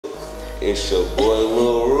It's your boy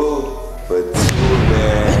Lil Rue for 2,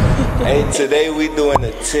 man. Hey, today we doing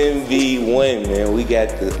a 10v1, man. We got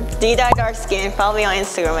the D.Darkskin. Follow me on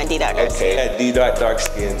Instagram at D.Darkskin. Okay, got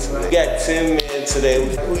D.Darkskin today. We got 10 men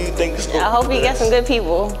today. Who you think is going? I hope you got some good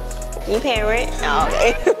people. You paying rent? Oh,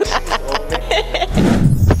 okay.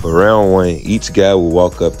 For round 1, each guy will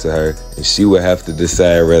walk up to her and she would have to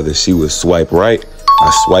decide whether she would swipe right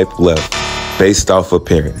or swipe left based off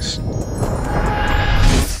appearance.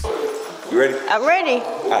 You ready? I'm ready.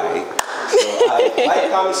 Alright. So, like,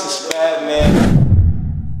 comment, subscribe, man.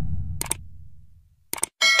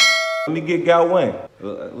 Let me get guy 1.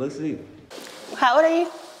 Let's see. How old are you?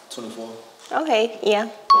 24. Okay, yeah.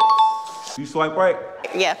 You swipe right?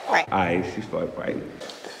 Yeah, right. Alright, she swipe right.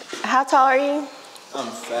 How tall are you? I'm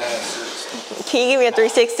fast. Can you give me a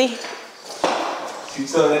 360? You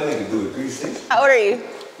told that nigga do a 360. How old are you?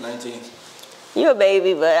 19. You a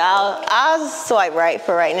baby, but I'll swipe right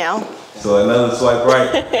for right now. So another swipe right?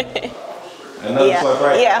 Another swipe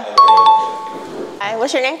right? Yeah. Okay. Hi,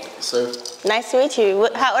 what's your name? Sir. Nice to meet you.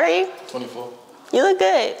 How old are you? 24. You look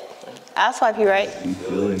good. I'll swipe you right. You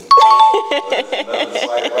feeling? Another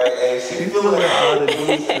swipe right. Hey, she feeling all the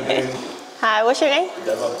dudes today. Hi, what's your name?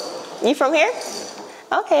 Devon. You from here?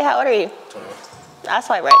 Okay, how old are you? 21. I'll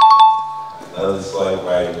swipe right. Another swipe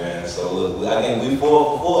right, man. So look, I think we 4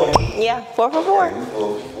 for 4. Yeah, 4 for 4. We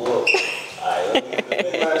 4 for 4. Alright, We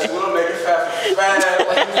don't make it fast. She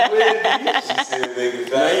said make it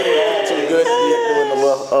fast. too good to be doing the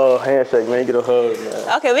little handshake, man. Get a hug,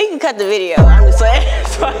 man. Okay, we can cut the video. I'm just saying.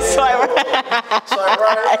 Swipe right. Swipe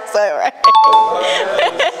right. Swipe right.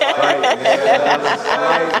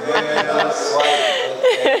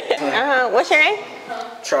 What's your name?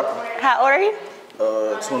 Trapper. How old are you?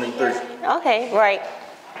 23. Okay, right.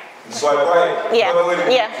 Swipe right? Yeah.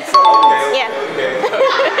 Yeah.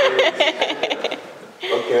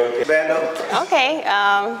 Okay. Bando. Okay, I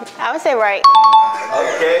would say right.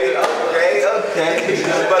 Okay.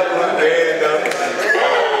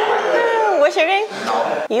 What's your name?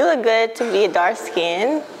 No. You look good to be a dark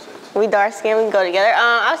skin. We dark skin, we can go together.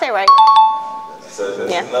 I would say right. So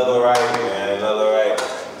that's another right, man. Another right.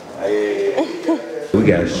 Yeah. We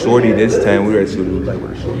got shorty this time. We ready to look like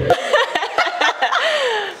we're shorty.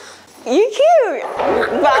 You cute, but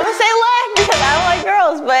I'm gonna say left because I don't like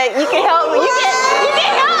girls. But you can help me. You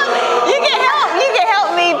can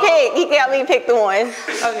help me pick. You can help me pick the one.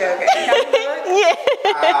 Okay. Yeah.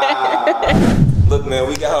 Look, man,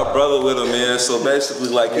 we got her brother with him, man. So basically,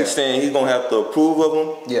 like he's saying, he's gonna have to approve of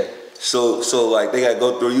him. Yeah. So like they gotta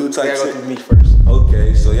go through you type shit. They gotta go through me first.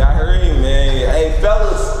 Okay, so y'all heard him, man. Hey,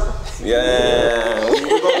 fellas. Yeah.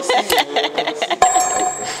 We're gonna see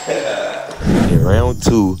you. In round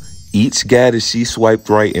 2. Each guy that she swiped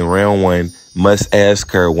right in round 1 must ask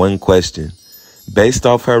her one question. Based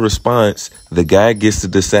off her response, the guy gets to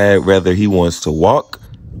decide whether he wants to walk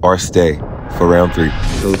or stay for round 3.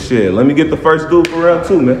 So shit, let me get the first dude for round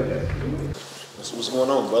 2, man. What's going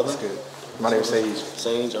on, brother? Good. My name's Sage.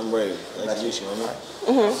 Sage, I'm Ray. Nice to meet you, homie.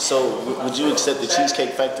 So, would you accept the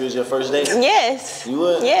Cheesecake Factory as your first date? Yes. You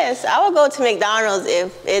would? Yes, I would go to McDonald's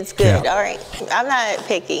if it's good. Yeah. All right. I'm not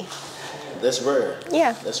picky. That's rare.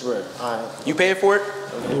 Yeah. That's rare. All right. You paying for it?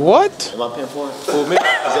 Okay. What? Am I paying for it? For me? Is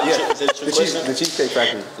that a trick question? The Cheesecake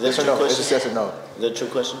Factory. Is that a trick question? It's a yes or no. Is that a trick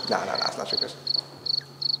question? Nah, it's not a trick question.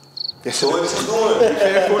 Yes, So what you doing? You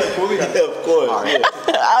paying for it? Yeah, of course. Right.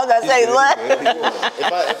 Yeah. I was gonna say left.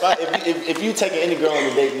 If you taking any girl on a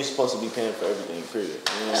date, you're supposed to be paying for everything, period. You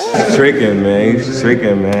know what I'm saying? Tricking, man. He's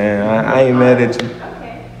tricking, man. I ain't mad at you.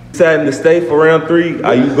 Deciding to stay for round 3.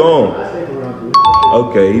 Are you going?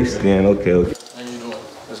 Okay, he's staying. Okay. How you doing?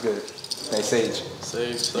 That's good. Hey, Sage.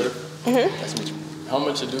 Sage, sir. Nice to meet you. How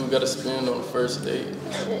much a dude got to spend on the first date?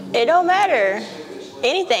 It don't matter.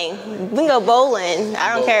 Anything. We can go bowling.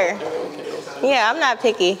 I don't care. Okay. Yeah, I'm not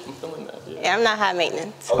picky. I'm feeling that. Yeah, I'm not high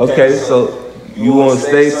maintenance. Okay, so you want to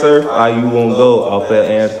stay, sir, or you want to go off that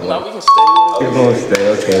answer? Now we can stay with We're going to stay.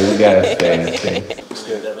 Okay, we got to stay. That's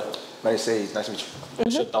good. My name's Sage. Nice to meet you.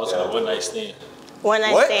 What's your thoughts on a one night stand? One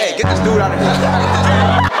night What? stand. Hey, get this dude out of here.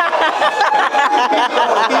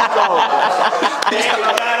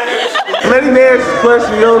 Let him answer his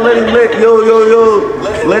question, yo.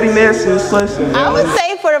 Let him answer his question. I would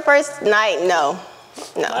say for the first night, no.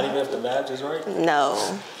 Not even if the match is right? No.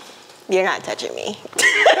 You're not touching me.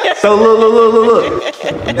 So look.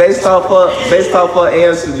 Based off her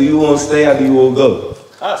answer, do you want to stay or do you want to go?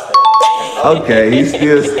 I'll stay. Okay, he's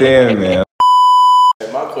still staying, man.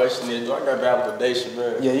 My question is, do I got validation,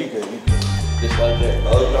 bro? Yeah, you good. Just like that.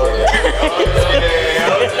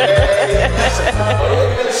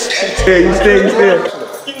 Okay. You stay.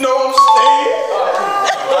 You know I'm staying.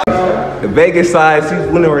 Vegas side, she's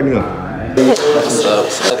winning right now. What's up?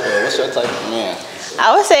 What's your type of man?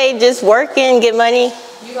 I would say just working, get money.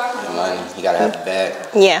 Get money. You gotta have the bag.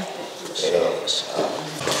 Yeah.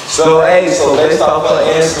 So based off her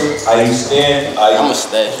answer, are you staying? I'ma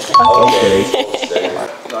stay. Okay.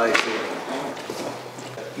 Like,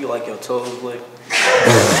 you like your toes licked?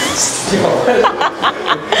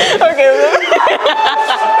 Okay.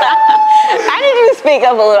 I need you to speak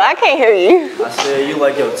up a little. I can't hear you. I said you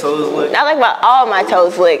like your toes licked? I like all my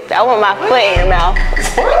toes licked. I want my foot in your mouth.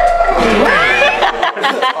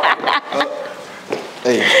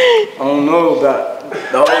 Hey, I don't know about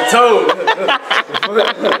the whole toe.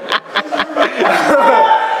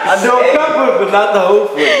 I do a couple, but not the whole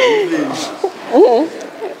foot.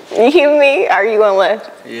 You hear me? Or are you going left?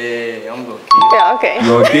 Yeah, I'm gonna keep it. Yeah, okay. You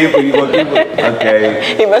gonna keep it? You gonna keep it?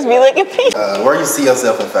 Okay. He must be licking feet. Where you see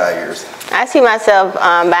yourself in 5 years? I see myself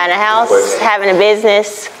buying a house, having a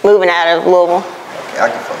business, moving out of Louisville. Okay, I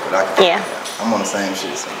can fuck with it. Yeah. I'm on the same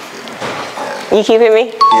shit, so you feel me? You keeping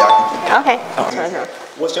me? Yeah, I can keep it. Okay.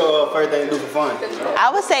 What's your favorite thing to do for fun? I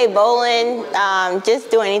would say bowling, just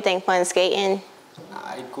do anything fun, skating,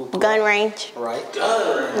 Cool. gun range. Right.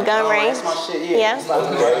 Gun range. That's my shit, Yeah.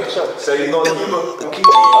 So you gonna keep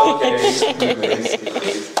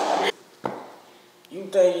You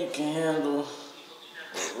think you can handle a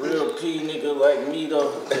real P nigga like me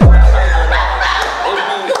though?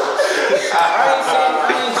 I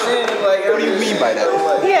ain't saying it like. What do you mean by that?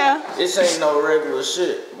 Yeah. This ain't no regular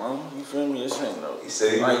shit, man. You feel me? This ain't no. You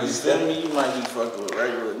feel me? You might be fucking with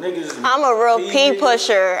regular niggas. I'm a real P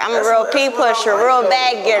pusher. I'm a real P pusher, real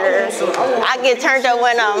bag getter. I get turned up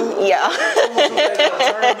when yeah.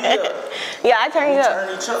 Yeah, I turn you up.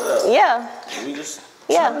 Turn each other up. Yeah. We just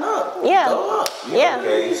Yeah. turn up. Yeah. Go up. Yeah.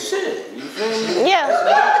 Okay. Shit. You feel me?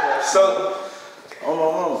 Yeah. So On my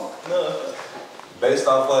mama. based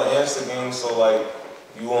off her answer game, so like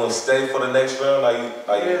you wanna stay for the next round? Are you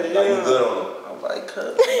good on it? I like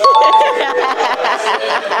her.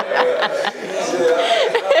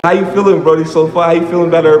 How you feeling, Brody, so far? How you feeling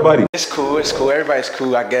about everybody? It's cool. Everybody's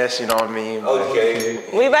cool, I guess, you know what I mean? Okay.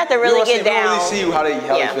 We about to really get down. We really see how they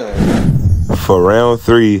Yeah. feeling. For round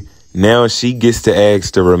 3, now she gets to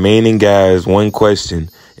ask the remaining guys one question,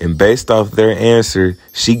 and based off their answer,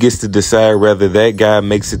 she gets to decide whether that guy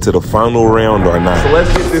makes it to the final round or not. So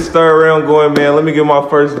let's get this third round going, man. Let me get my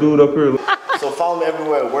first dude up here. So follow me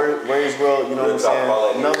everywhere. Warriors World, you know what I'm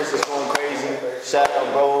saying? Numbers is going crazy. Shout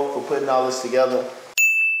out, bro, for putting all this together.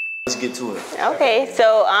 Let's get to it. Okay,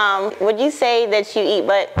 so would you say that you eat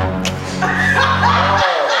butt?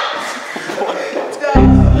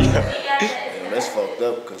 That's fucked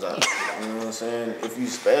up because you know what I'm saying? If you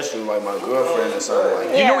special like my girlfriend or something like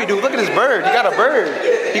that. You know what he do? Look at this bird. He got a bird.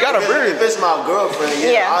 If it's my girlfriend,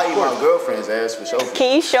 I'll eat my girlfriend's ass for sure.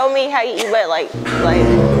 Can you show me how you eat butt, like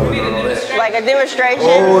a demonstration?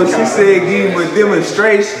 Oh, she said give him a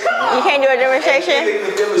demonstration. You can't do a demonstration?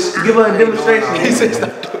 Give her a demonstration.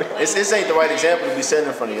 This ain't the right example to be setting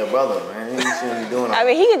in front of your brother, man. You shouldn't be doing I that.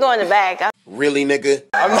 mean, he could go in the back. Really, nigga?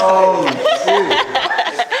 I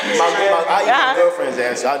eat my girlfriend's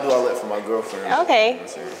ass, so I do all that for my girlfriend. Okay. You know what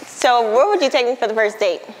I'm saying? So where would you take me for the first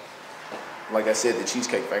date? Like I said, the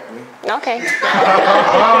Cheesecake Factory. Okay.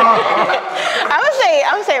 I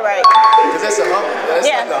would say right. Because that's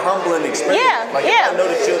Yeah. like a humbling experience. Yeah, Like yeah. if I know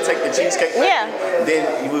that you'll take the Cheesecake Factory, Yeah.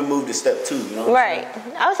 then you would move to step 2, you know? Right.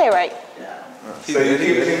 I would say right. So you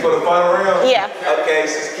keep it for the final round? Yeah. Okay,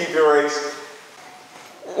 just keep your race.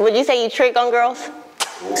 Would you say you trick on girls?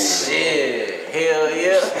 Shit. Hell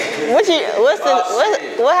yeah.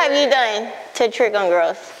 What have you done to trick on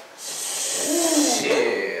girls?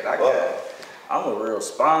 Shit. I'm a real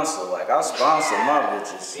sponsor. Like, I sponsor my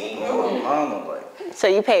bitches. My mama, like. So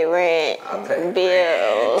you pay rent, I pay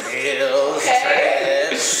bills. Bills,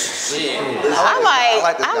 trash, shit.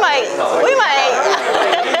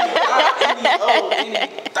 Any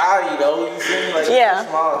thotty though, you feel me? Like Yeah.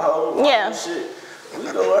 small hoe, Yeah. shit. We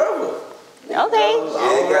go wherever. Okay.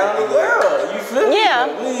 All around the world, you feel me? Yeah.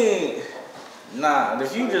 Like, we ain't, nah,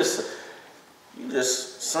 if you just, you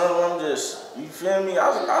feel me?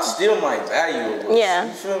 I still might value it. Yeah.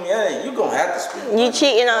 You feel me? You gonna have to spend You money.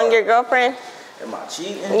 cheating on your girlfriend? Am I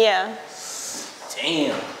cheating? Yeah.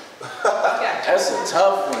 Damn. That's a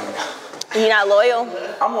tough one. You not loyal?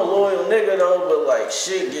 I'm a loyal nigga though, but like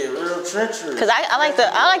shit get real treacherous. Cause I like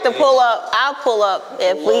to pull up. I'll pull up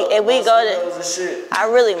if we go to. Shit. I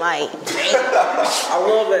really might. I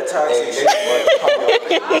love that toxic shit. I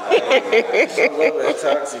love that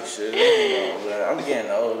toxic shit. I'm getting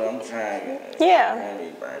older. I'm trying. Yeah.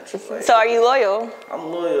 So are you loyal? I'm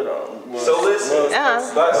loyal though. So listen,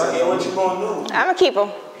 what you gonna do? I'm gonna keep him.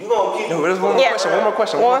 You gonna keep him? No, there's one more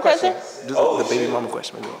question. One more question. The baby mama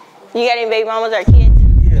question. Maybe. You got any baby mamas or kids?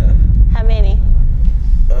 Yeah. How many?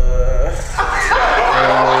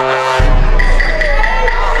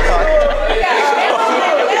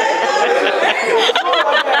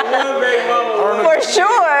 For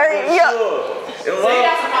sure. Yeah.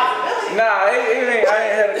 Nah, I ain't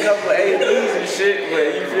had a couple of ABs and shit,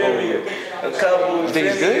 but you feel me? A couple. You think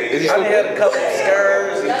he's good? Is he I still had a couple of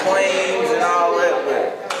scurs and claims and all that,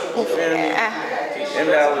 but you feel me? Them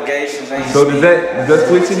allegations ain't. So does that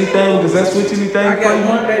switch anything? Does that switch anything I for got you?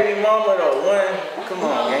 one baby mama though. One. Come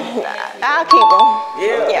on, gang. I'll keep them.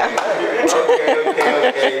 Yeah.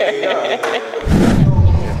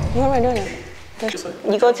 What am I doing now?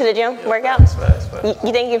 You go to the gym, work out?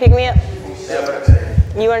 You think you can pick me up?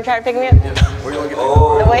 You want to try to pick me up? Where you want to get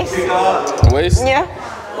The waist? the waist? Yeah.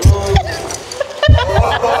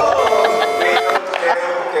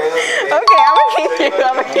 Okay, I'm gonna keep you.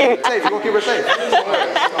 Safe. You gonna keep her safe?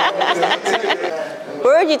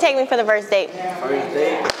 Where would you take me for the first date? First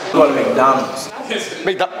date. Go to McDonald's.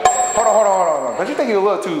 Hold on. Don't you think he's a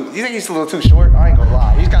little too? You think he's a little too short? I ain't gonna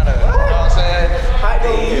lie. He's kind of. You know what I'm saying?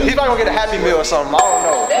 He's probably gonna get a Happy Meal or something. I don't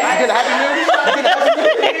know. You get a Happy Meal?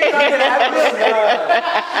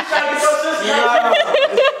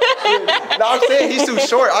 No, I'm saying he's too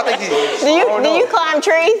short. I think he. Do you climb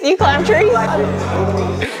trees? You climb trees?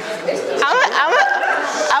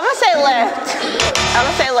 I'm gonna say left. I'm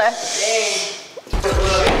gonna say left.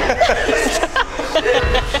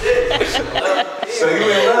 So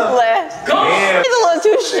you in love? Left. He's a little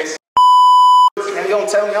too short. You don't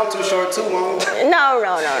tell me I'm too short too, mom. No.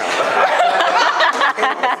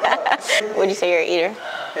 Would you say you're an eater?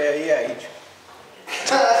 Hell yeah, I eat you.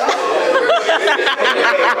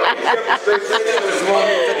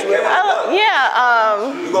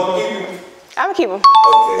 You gonna keep him? I'm gonna keep him.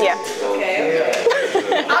 Okay. Yeah.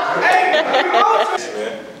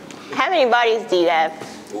 How many bodies do you have?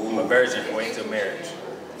 I'm a virgin waiting till marriage.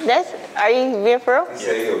 Are you being for real? You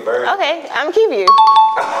say you're a bird? Okay, I'm gonna keep you.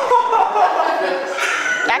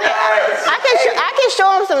 I can show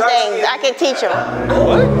him some things. I can teach him.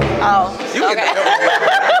 What? Oh, okay.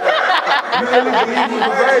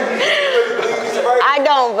 I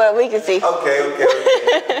don't, but we can see. Okay.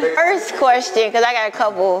 First question, because I got a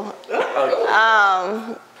couple.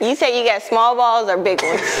 You said you got small balls or big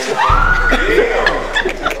ones?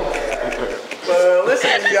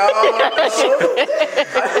 Listen, y'all. I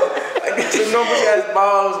guess the numbers has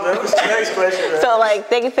balls, man. What's the next question, man? So, like,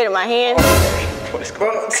 they can fit in my hand? I'll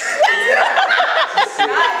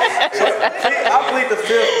plead the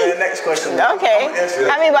fifth, man. Next question. Okay.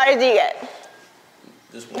 How many bodies do you got?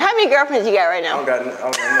 How many girlfriends you got right now? I got none. I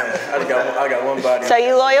got one body. So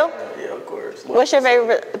you loyal? Yeah, of course. What's your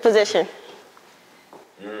favorite position?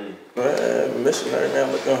 Missionary,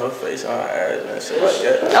 man. Look on her face, on her eyes, man. Shit like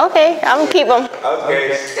that. Okay, I'm gonna keep them.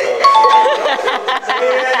 Okay.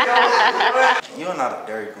 You're not a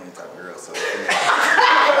Dairy Queen type girl, so. I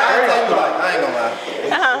ain't gonna lie.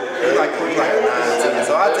 You like a 9 10.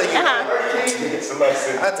 So I'll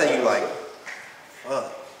tell you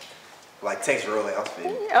like textural outfit.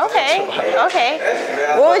 Okay.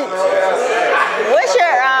 What's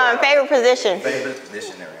your favorite position? Favorite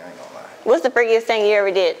missionary, I ain't gonna lie. What's the freakiest thing you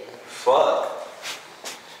ever did? Fuck.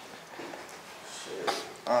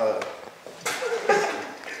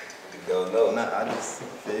 Nah, I just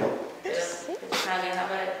feel.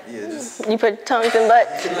 Yeah, just. You put tongues in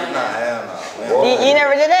butts? Nah, hell no. You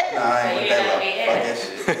never did that? Nah, I ain't with that low.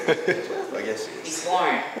 Fuck that shit. He's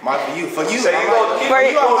sworn. For you, For me?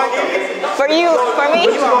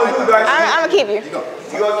 I'm gonna keep you.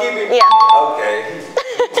 You gonna keep him? Yeah. Okay.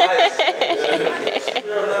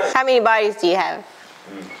 How many bodies do you have?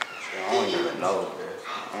 I don't even know.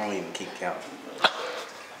 I don't even keep count.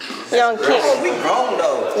 You don't keep. We grown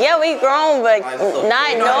though. Yeah, we grown, but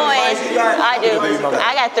not knowing. I do.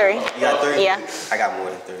 I got 3. You got 3? Yeah. I got more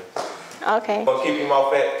than 3. Okay. Gonna keep him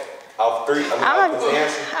off 3? I'm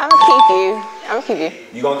gonna keep you. I'm gonna keep you.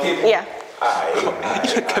 You gonna keep him? Yeah.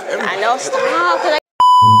 Alright. I know. Stop.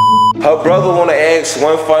 Her brother wanna ask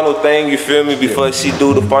one final thing, you feel me, before she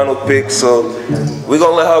do the final pick. So we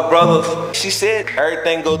gonna let her brother. She said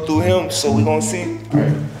everything go through him, so we gonna see.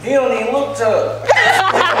 He don't even look tough.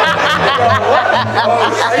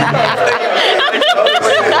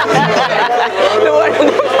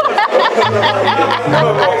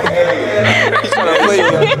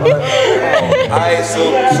 Alright,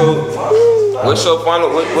 so what's your final?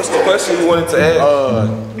 What's the question you wanted to ask?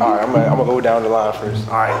 Alright, I'm gonna go down the line first.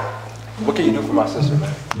 Alright. What can you do for my sister,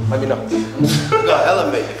 man? Let me know. We gonna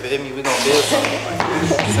elevate, you feel me? We gonna build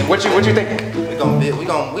something. What you thinking? We gonna build, we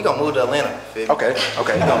gonna move to Atlanta, you feel me? Okay. We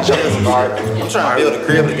gonna build some shit. I'm trying to build a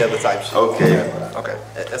crib together type shit. Okay.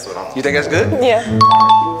 That's what I'm You think that's good? Yeah.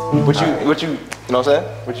 What you know what I'm saying?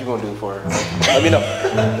 What you gonna do for her? Let me know.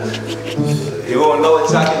 You wanna know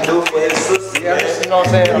what y'all can do for his sister? Yeah, you know what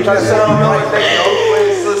I'm saying? I'm trying to say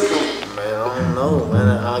Man, I don't know, man. I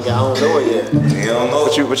don't know it yet. You don't know.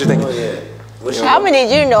 What you think? How many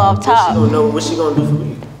did you know off She top? don't know what she gonna do for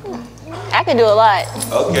me. I can do a lot.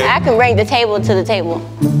 Okay. I can bring the table to the table.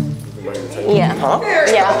 Yeah. Huh?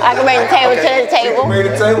 Yeah, I can bring the table to the table. Bring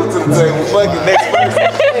the table to the table. Fuck it, next person.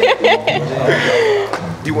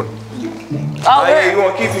 You want? Oh, Yeah, you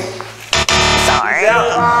wanna keep him? sorry.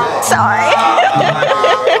 Sorry.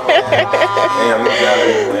 Damn, you got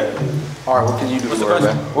it, man. All right, what can you do for her,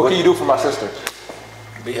 man? What can you do for my sister?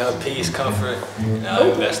 Be her peace, comfort, and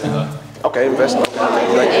invest in her. Okay, invest. You gonna keep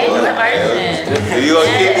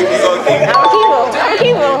him? You gonna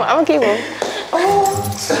keep him? I'm gonna keep him.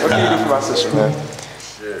 What can you do for my sister, man?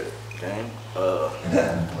 Shit, gang.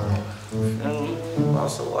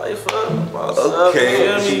 Boss a life up. Boss up, Okay. you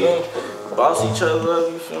feel me? Boss each other up,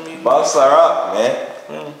 you feel me? Boss her up, man.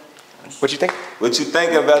 What you think? What you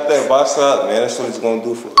thinking about that? Boss her up, man. That's what it's gonna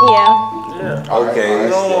do for you. Yeah. Yeah. Okay.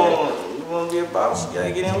 You wanna get boss, you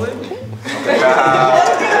gotta get in with me.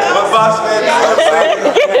 What boss man?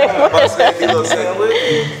 Boss man, you gonna say?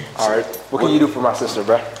 All right. What can you do for my sister,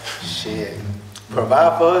 bro? Shit.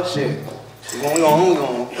 Provide for her, shit. We gonna You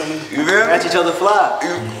feel me? match each other fly.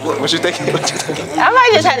 What you thinking? I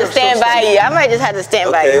might just have to stand by you. I might just have to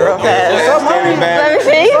stand by you real fast. Standing back. Let me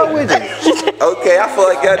see. Okay, I feel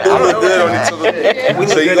like y'all doing good on each other.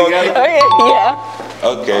 So you gonna keep? Okay, yeah.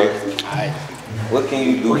 Okay. What can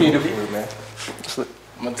you do? What can you do for me, man?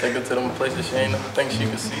 I'm gonna take her to them places she ain't never think she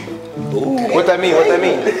could see. What that mean? What that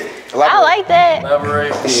mean? I like that.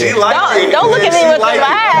 Elaborate. She like it. Don't look at me with them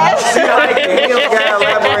eyes. She like it. You gotta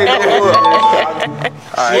elaborate on what.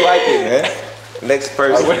 She like it, man. Next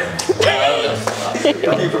person. What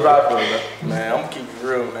can you provide for me, man? Man, I'm gonna keep it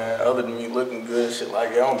real, man. Other than me looking good and shit like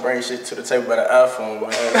that, I don't bring shit to the table by the iPhone,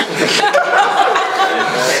 man.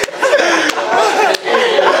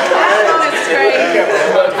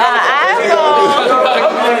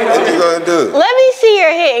 What you gonna do? Let me see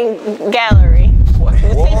your hidden gallery.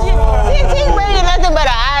 Since he's bringing nothing but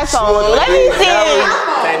an iPhone, let me see it.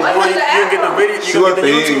 You can get the video, you can get the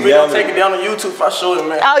YouTube video, take it down on YouTube if I show it,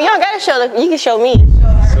 man. Oh, you don't gotta show the. You can show me.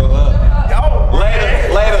 Later.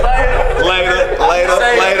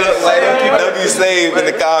 W save in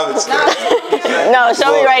the comments. No,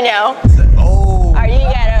 show me right now. Oh. Or you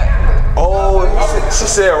gotta. Oh, she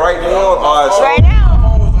said right now. Right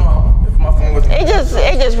now. If my phone was It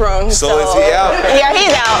just rung. So is he out? Yeah,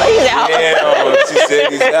 he's out. He's out. Damn, she said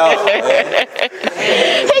he's out.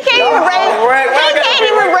 He can't even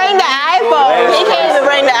bring the iPhone. He can't even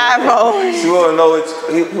bring the iPhone. He wanna know what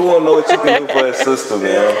you can do for his sister,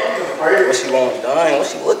 man. what she want done, what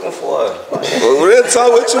she looking for. Well, real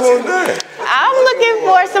talk, what you want done? I'm looking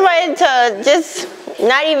for somebody to just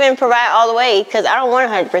not even provide all the way, because I don't want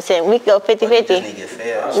 100%. We go 50-50.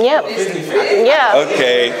 Yep. Yeah.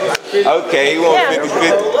 Okay, you want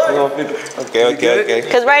 50-50? You want 50? Okay.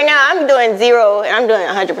 Because right now I'm doing 0 and I'm doing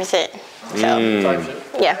 100%. So,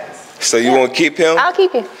 yeah. So you want to keep him? I'll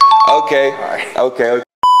keep you. Okay.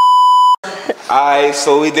 Alright,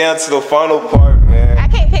 so we down to the final part, man. I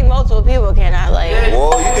can't pick multiple people, can I? Like.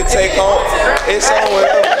 Well, you can take home. It's on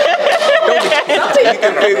whatever. You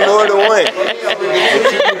can pick more than one.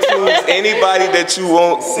 But you can choose anybody that you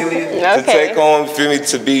want to take home, feel me,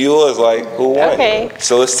 to be yours. Like, who won? Okay.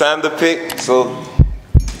 So it's time to pick. So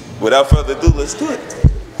without further ado, let's do it.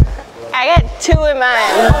 I got 2 in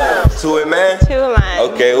mind. 2 in man? 2 in mind.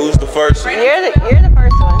 Okay, who's the first one? You're the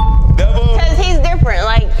first one. Double. Because he's different.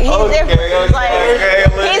 Like, he's different. Like,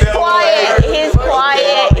 he's quiet. He's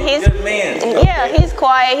quiet. He's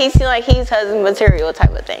quiet. He seems like he's husband material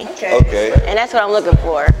type of thing. Okay. And that's what I'm looking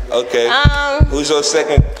for. Okay. Who's your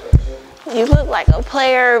second? You look like a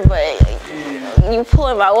player, but you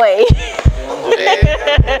pulling my weight.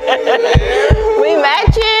 We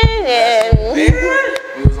matching and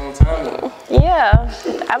Yeah,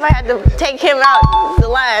 I might have to take him out the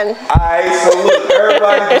line. Alright, so look,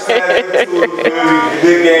 everybody decides to do a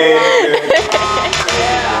good game.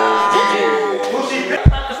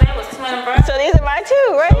 So these are my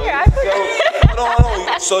two right here. Hold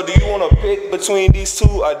on. So do you want to pick between these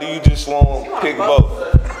two, or do you just want to pick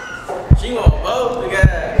both? She want both,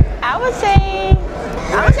 nigga. I would say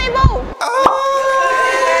both.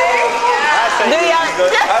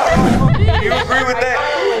 Do you agree with that?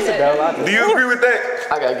 Do you agree with that?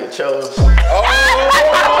 I gotta get chose.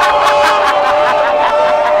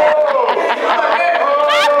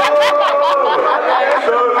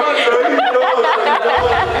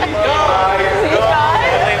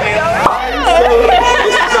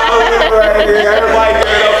 Everybody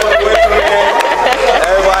give it up for the winner, man.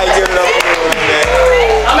 Everybody give it up for the winner, man.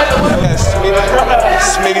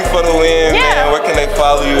 Smitty for the win, man. Where can they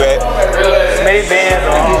follow you at? Smitty Bands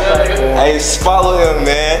on all platforms. Hey, follow him,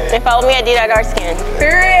 man. They follow me at D.Darkskin.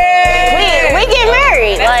 Period. We get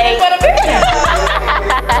married, like. Wait,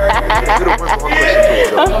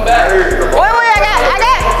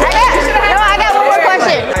 I got one more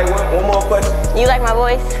question. Hey, one more question. You like my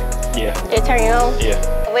voice? Yeah. It turn you on? Yeah.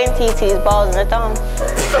 Wait until you see these balls in the thumb.